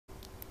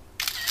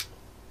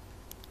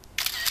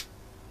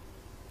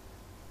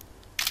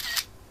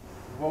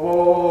Whoa, whoa,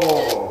 whoa,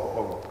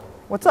 whoa, whoa.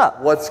 What's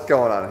up? What's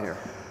going on here?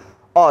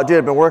 Oh, dude,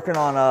 I've been working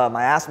on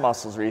my ass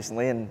muscles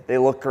recently, and they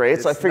look great,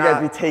 so I figured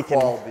I'd be taking... It's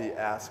not called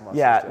the ass muscles.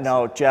 Yeah,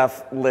 no,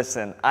 Jeff,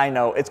 listen, I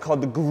know. It's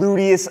called the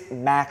gluteus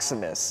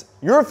maximus.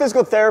 You're a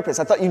physical therapist.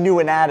 I thought you knew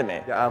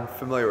anatomy. Yeah, I'm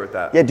familiar with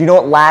that. Yeah, do you know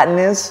what Latin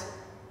is?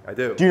 I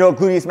do. Do you know what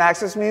gluteus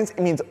maximus means?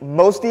 It means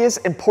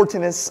mostius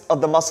importunus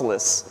of the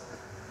musculus.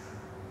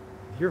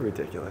 You're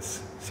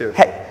ridiculous.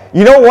 Seriously. Hey,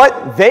 you know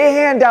what? They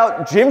hand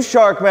out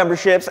Gymshark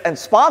memberships and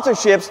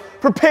sponsorships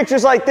for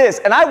pictures like this,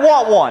 and I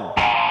want one.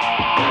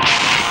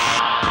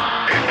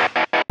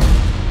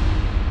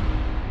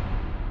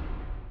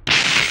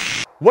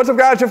 What's up,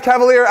 guys? Jeff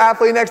Cavaliere,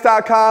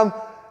 AthleteNext.com.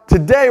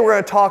 Today we're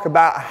going to talk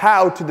about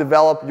how to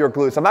develop your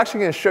glutes. I'm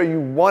actually going to show you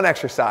one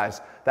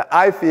exercise that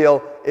I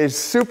feel is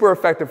super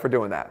effective for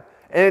doing that.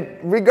 And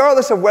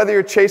regardless of whether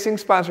you're chasing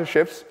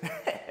sponsorships,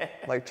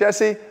 like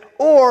Jesse,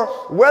 or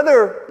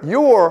whether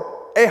you're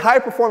a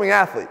high-performing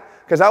athlete,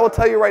 because I will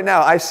tell you right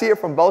now, I see it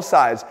from both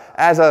sides.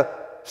 As a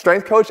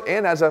strength coach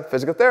and as a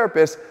physical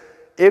therapist,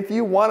 if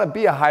you want to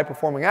be a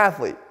high-performing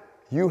athlete,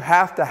 you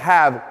have to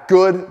have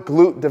good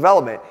glute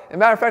development. As a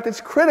matter of fact, it's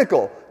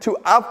critical to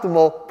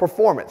optimal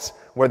performance.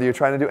 Whether you're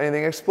trying to do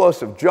anything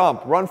explosive,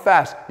 jump, run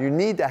fast, you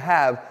need to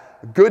have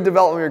good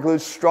development of your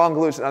glutes, strong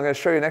glutes, and I'm going to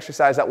show you an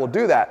exercise that will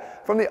do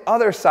that. From the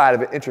other side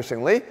of it,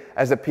 interestingly,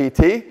 as a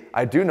PT,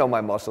 I do know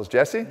my muscles,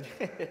 Jesse,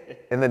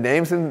 and the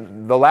names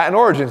and the Latin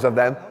origins of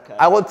them. Okay.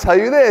 I will tell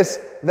you this,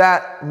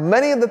 that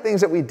many of the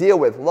things that we deal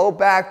with, low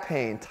back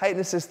pain,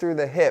 tightnesses through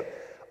the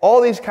hip, all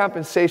these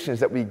compensations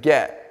that we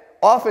get,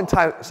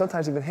 oftentimes,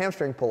 sometimes even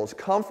hamstring pulls,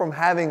 come from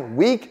having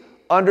weak,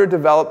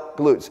 underdeveloped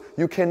glutes.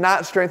 You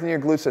cannot strengthen your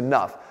glutes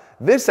enough.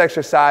 This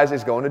exercise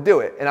is going to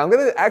do it. And I'm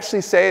going to actually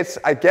say it's,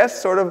 I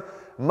guess, sort of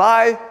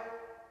my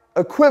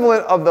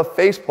equivalent of the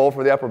face pull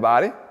for the upper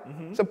body.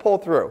 Mm-hmm. It's a pull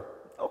through.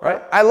 Okay.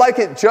 Right? I like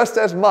it just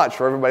as much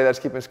for everybody that's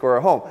keeping score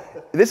at home.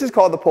 This is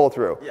called the pull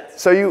through.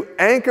 Yes. So you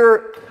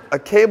anchor a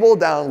cable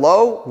down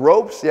low,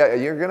 ropes. Yeah,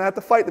 you're going to have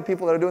to fight the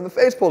people that are doing the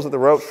face pulls with the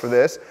ropes for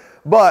this.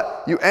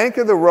 But you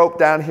anchor the rope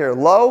down here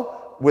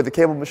low with the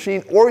cable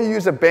machine, or you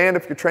use a band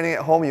if you're training at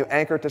home, you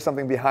anchor it to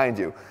something behind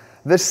you.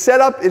 The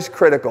setup is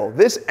critical.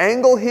 This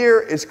angle here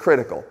is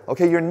critical.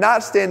 Okay, you're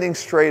not standing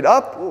straight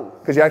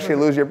up because you actually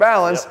lose your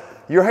balance.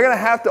 Yep. You're going to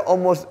have to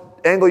almost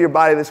angle your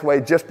body this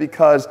way just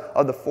because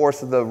of the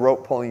force of the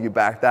rope pulling you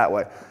back that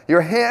way.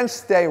 Your hands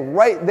stay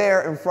right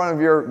there in front of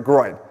your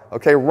groin.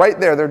 Okay, right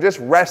there. They're just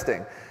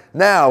resting.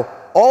 Now,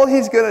 all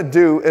he's going to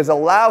do is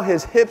allow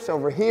his hips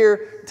over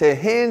here to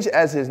hinge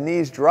as his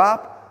knees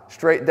drop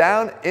straight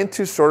down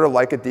into sort of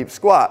like a deep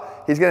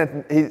squat. He's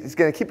going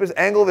to keep his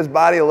angle of his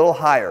body a little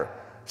higher,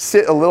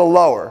 sit a little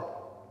lower,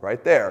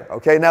 right there.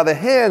 Okay, now the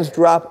hands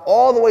drop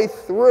all the way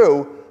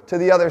through to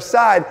the other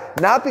side,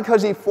 not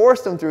because he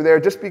forced them through there,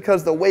 just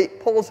because the weight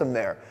pulls him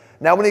there.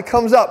 Now when he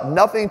comes up,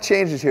 nothing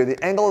changes here.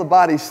 The angle of the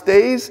body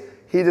stays,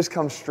 he just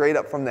comes straight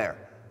up from there.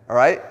 All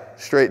right,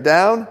 straight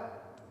down,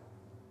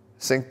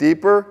 sink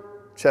deeper,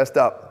 chest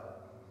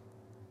up,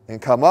 and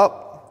come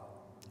up.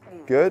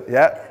 Good,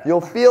 yeah. You'll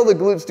feel the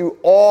glutes do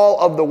all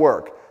of the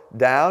work.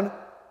 Down,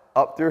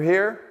 up through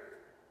here,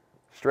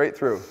 straight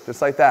through,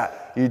 just like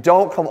that. You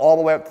don't come all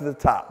the way up to the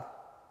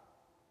top.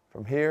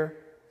 From here,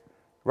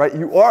 right?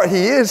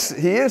 He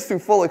is through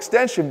full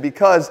extension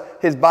because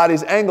his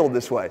body's angled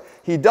this way.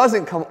 He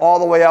doesn't come all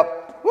the way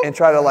up and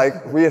try to like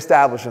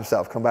reestablish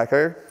himself. Come back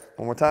here,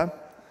 one more time.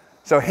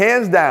 So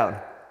hands down,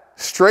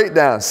 straight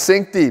down,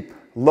 sink deep,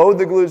 load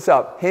the glutes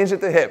up, hinge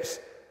at the hips.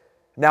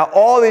 Now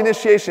all the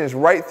initiation is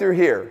right through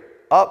here.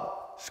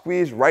 Up,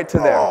 squeeze right to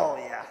there. Oh,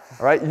 yeah.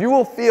 All right? You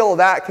will feel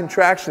that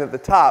contraction at the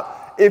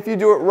top if you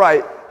do it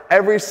right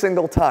every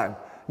single time.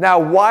 Now,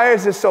 why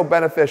is this so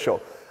beneficial?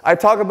 I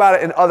talk about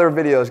it in other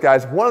videos,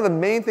 guys. One of the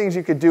main things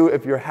you could do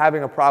if you're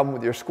having a problem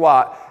with your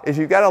squat is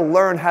you've got to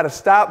learn how to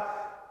stop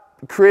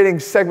creating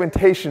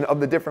segmentation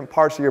of the different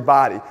parts of your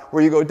body,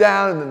 where you go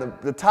down and then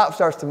the top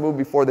starts to move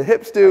before the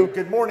hips do.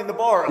 Good morning, the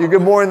bar up. You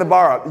good morning, the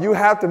bar up. You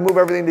have to move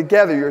everything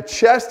together. Your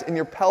chest and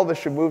your pelvis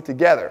should move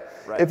together.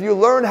 Right. If you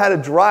learn how to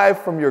drive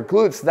from your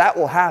glutes, that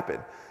will happen.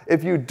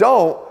 If you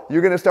don't,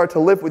 you're going to start to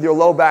lift with your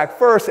low back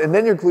first, and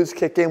then your glutes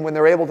kick in when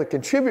they're able to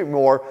contribute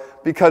more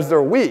because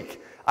they're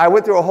weak. I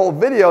went through a whole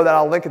video that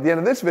I'll link at the end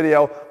of this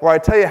video where I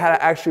tell you how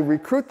to actually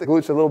recruit the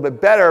glutes a little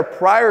bit better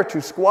prior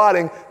to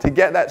squatting to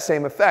get that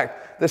same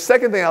effect. The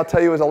second thing I'll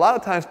tell you is a lot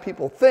of times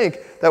people think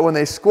that when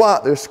they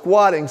squat, they're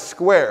squatting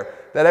square,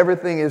 that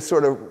everything is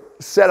sort of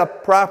set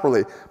up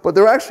properly, but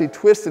they're actually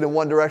twisted in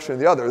one direction or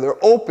the other.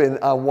 They're open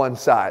on one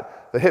side.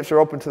 The hips are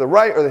open to the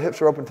right or the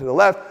hips are open to the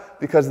left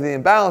because of the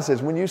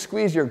imbalances. When you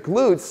squeeze your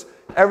glutes,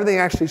 everything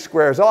actually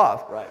squares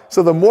off. Right.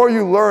 So the more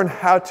you learn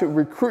how to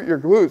recruit your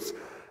glutes,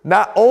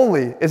 not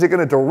only is it going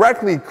to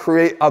directly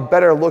create a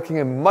better looking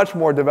and much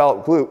more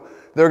developed glute,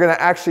 they're going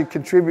to actually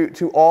contribute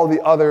to all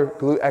the other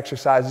glute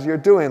exercises you're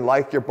doing,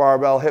 like your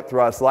barbell hip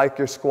thrusts, like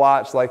your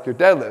squats, like your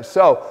deadlifts.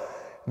 So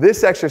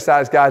this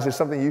exercise, guys, is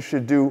something you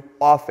should do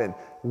often.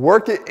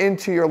 Work it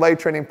into your leg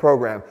training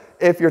program.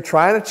 If you're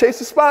trying to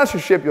chase a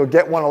sponsorship, you'll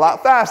get one a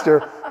lot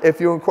faster. if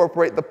you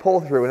incorporate the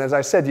pull through. And as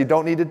I said, you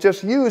don't need to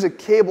just use a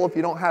cable if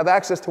you don't have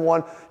access to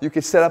one. You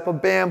could set up a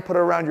band, put it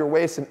around your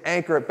waist and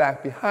anchor it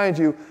back behind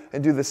you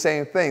and do the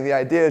same thing. The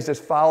idea is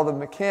just follow the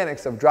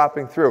mechanics of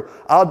dropping through.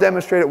 I'll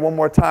demonstrate it one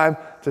more time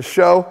to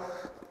show.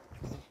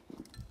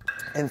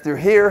 And through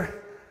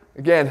here,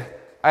 again,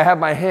 I have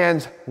my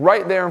hands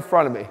right there in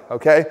front of me,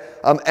 okay?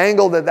 I'm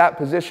angled at that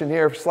position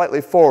here,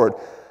 slightly forward.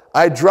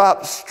 I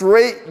drop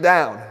straight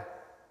down,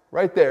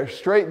 right there,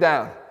 straight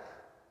down.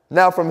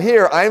 Now from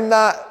here, I'm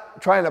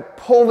not trying to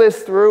pull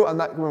this through, I'm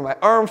not moving my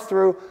arms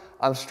through,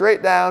 I'm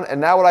straight down, and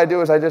now what I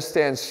do is I just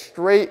stand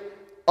straight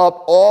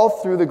up all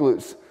through the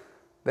glutes.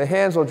 The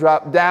hands will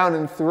drop down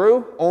and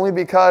through, only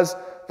because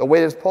the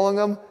weight is pulling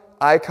them.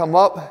 I come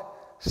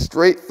up,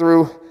 straight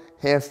through,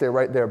 hands stay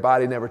right there,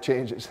 body never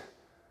changes.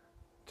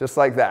 Just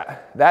like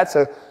that. That's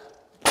a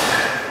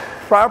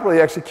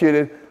properly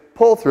executed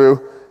pull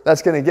through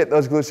that's going to get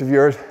those glutes of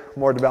yours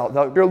more developed.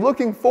 Now, if you're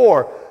looking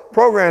for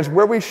programs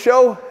where we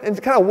show and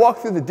kind of walk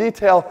through the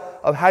detail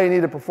of how you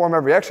need to perform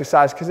every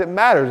exercise, because it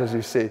matters, as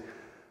you see,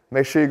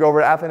 make sure you go over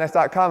to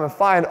athletenext.com and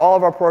find all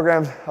of our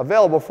programs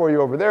available for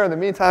you over there. In the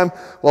meantime,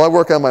 while I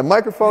work on my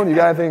microphone, you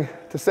got anything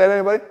to say to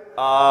anybody?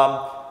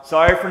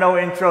 Sorry for no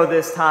intro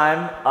this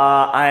time.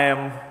 I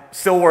am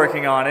still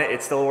working on it.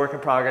 It's still a work in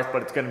progress,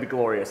 but it's going to be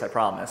glorious, I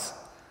promise.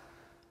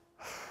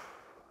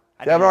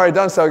 If you haven't already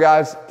done so,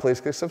 guys,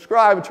 please click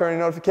subscribe and turn on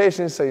your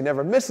notifications so you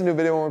never miss a new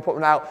video when we put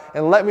one out.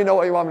 And let me know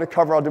what you want me to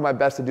cover. I'll do my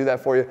best to do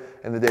that for you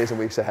in the days and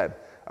weeks ahead.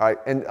 All right,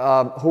 and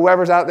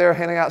whoever's out there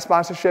handing out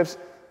sponsorships,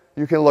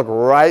 you can look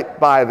right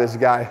by this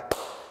guy.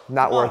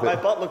 Not worth it. My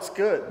butt looks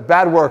good.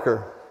 Bad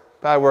worker.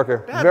 Bad worker.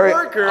 Bad Very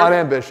worker.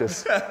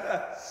 unambitious.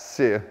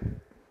 See you.